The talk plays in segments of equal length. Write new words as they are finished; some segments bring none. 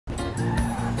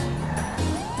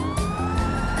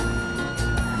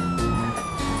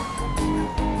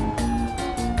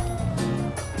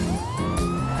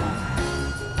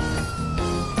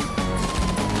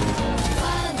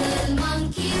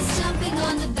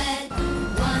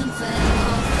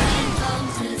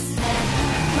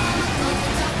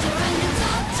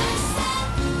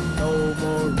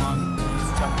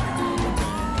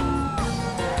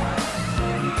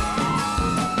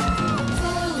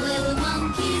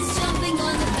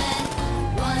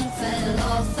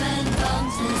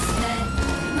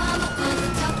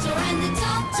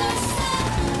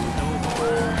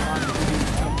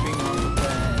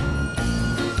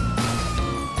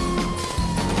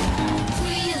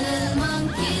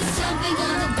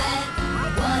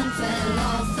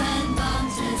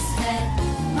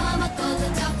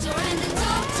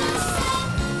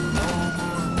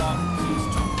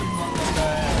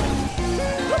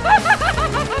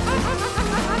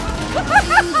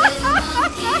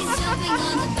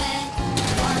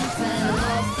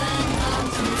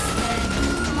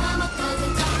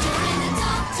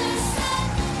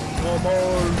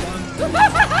more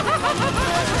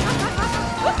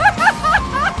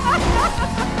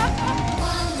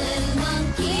One little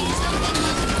monkey jumping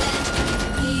on the bed.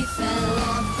 He fell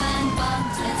off and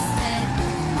bumped his head.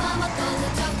 Mama called the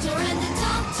doctor and the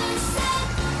doctor said,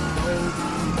 baby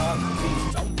monkey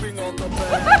jumping on the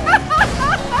bed.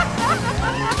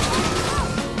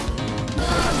 no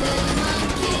little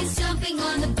monkeys jumping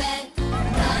on the bed.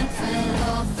 One fell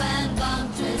off and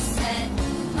bumped his head.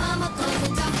 Mama called the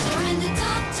doctor and the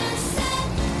doctor said,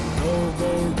 No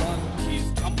more monkeys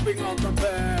jumping on the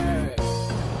bed.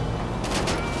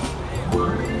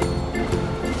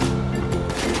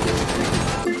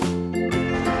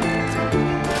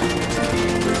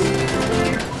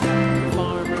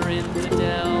 Farmer in the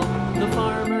dell, the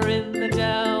farmer in the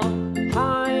dell.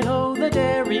 Hi-ho the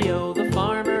dairy-o, the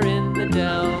farmer in the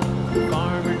dell. The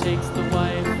farmer takes the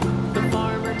wife, the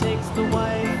farmer takes the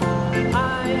wife.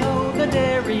 Hi-ho the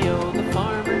dairy-o, the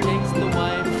farmer takes the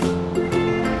wife.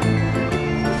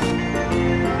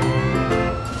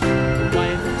 The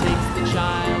wife takes the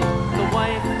child, the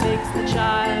wife takes the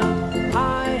child.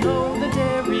 Hi-ho the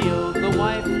dairy-o, the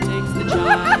wife takes the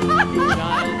child. The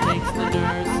child takes the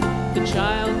nurse, the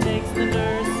child takes the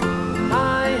nurse.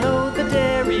 Hi-ho the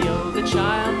dairy-o, the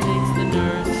child takes the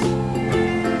nurse.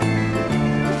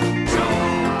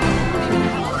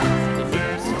 The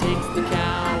nurse takes the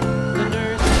cow, the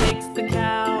nurse takes the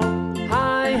cow.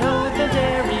 Hi-ho the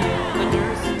dairy-o, the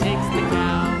nurse takes the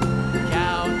cow. The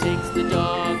cow takes the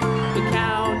dog, the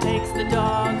cow takes the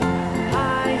dog.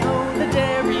 Hi-ho the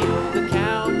dairy-o, the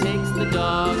cow takes the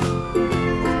dog.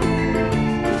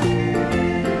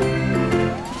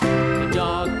 The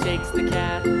dog takes the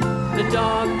cat, the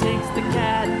dog takes the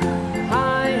cat.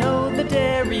 Hi-ho the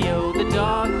dairy-o, the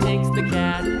dog takes the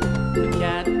cat. The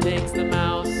cat takes the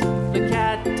mouse, the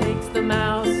cat takes the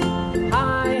mouse.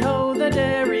 Hi-ho the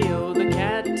dairy-o, the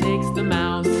cat takes the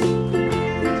mouse.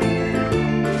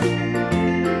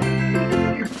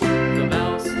 The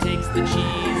mouse takes the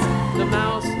cheese, the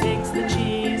mouse takes the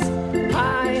cheese.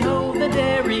 Hi-ho the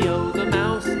dairy-o, the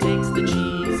mouse takes the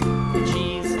cheese. The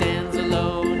cheese stands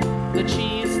alone, the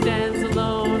cheese stands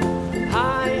alone.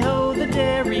 Hi-ho the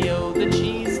dairy-o, the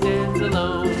cheese stands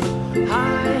alone.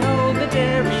 Hi-ho the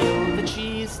dairy-o, the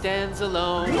cheese stands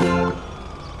alone.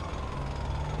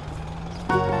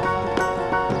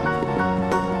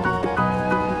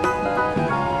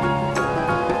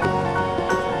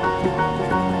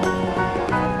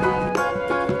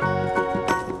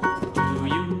 Do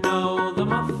you know the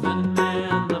Muffin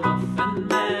Man, the Muffin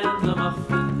Man, the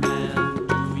Muffin Man?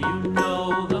 Do you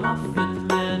know the Muffin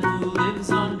Man who lives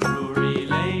on Drury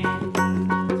Lane?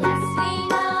 yes we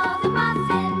know the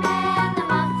Muffin Man, the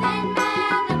Muffin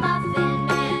Man, the Muffin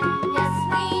Man. Yes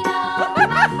we know the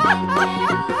Muffin Man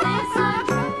who lives on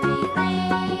Drury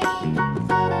Lane.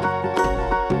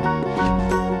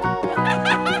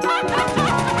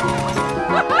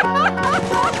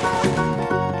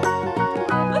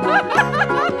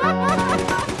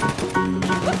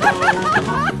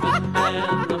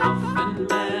 The Muffin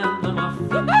Man, the Muffin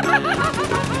Man. Do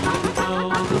you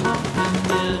know the Muffin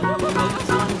Man who lives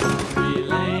on Drury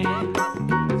Lane?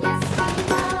 Yes we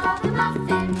know the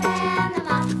Muffin Man, the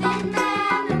Muffin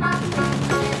Man, the Muffin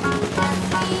Man. Yes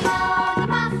we know the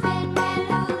Muffin Man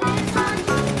who lives on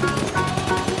Drury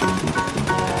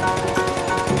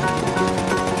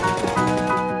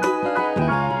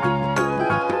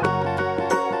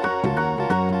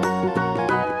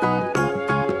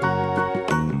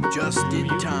Just in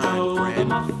time, The friend.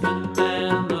 Muffin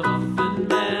Man, the Muffin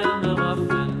Man, the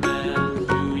Muffin Man.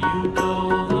 Do you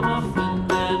know the Muffin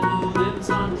Man who lives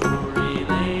on Drury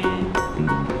Lane?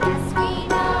 Yes we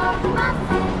know the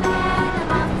Muffin Man, the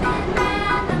Muffin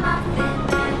Man, the Muffin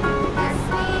Man. Yes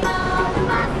we know the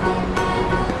Muffin Man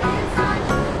who lives on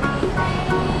Drury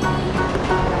Lane.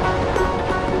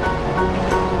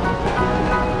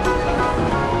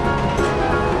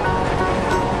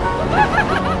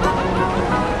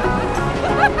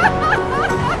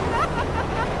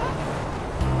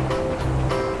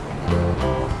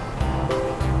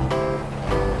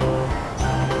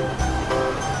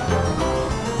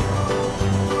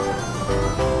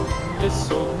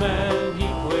 This old man, he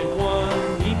played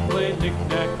one. He played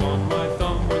knick-knack on my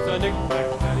thumb with a knick-knack,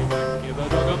 paddywhack, give a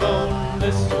dog a bone.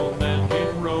 This old man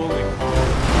came rolling home.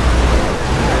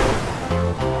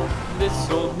 This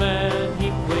old man, he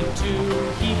played two.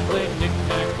 He played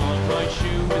knick-knack on my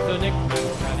shoe with a knick-knack,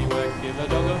 paddywhack, give a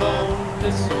dog a bone.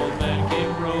 This old man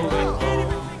came rolling home.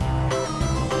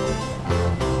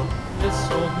 This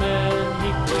old man, he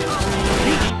played three.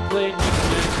 He played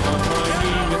knick-knack on my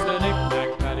knee with a knick-knack,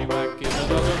 paddywhack, give a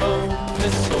dog a bone.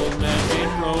 This old man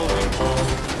came rolling home.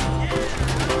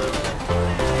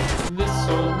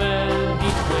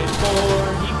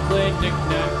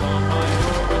 knick-knack on my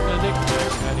door with a knick-knack,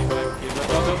 paddywhack, give a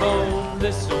dog a bone.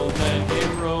 This old man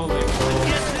came rolling home.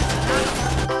 Yes, this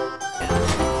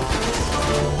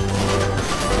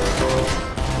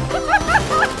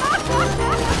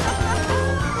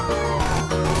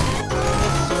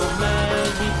old man,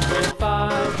 he played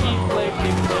five. He played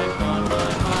knick-knack on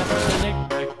my high with a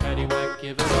knick-knack, paddywhack,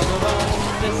 give a dog a bone.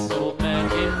 This old man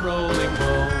came rolling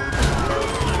home.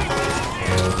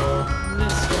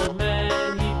 This old man,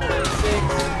 he played six.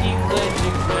 He played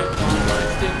knick-knack on my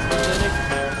sticks with a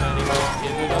knick-knack, paddywhack,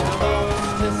 give a dog a bone.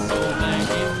 This old man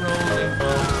came rolling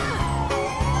home.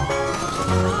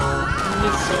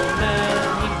 This old man,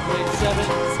 he played seven.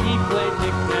 He played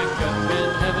knick-knack up in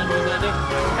heaven with a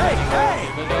knick-knack, paddywhack,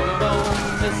 give a dog a bone.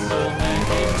 This old man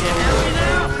came rolling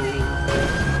home.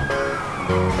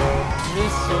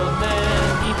 This old man,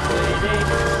 he played eight.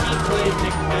 He played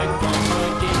knick-knack on my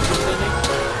gate with a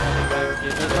knick-knack, paddywhack,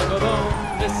 give a dog a bone.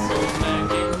 This old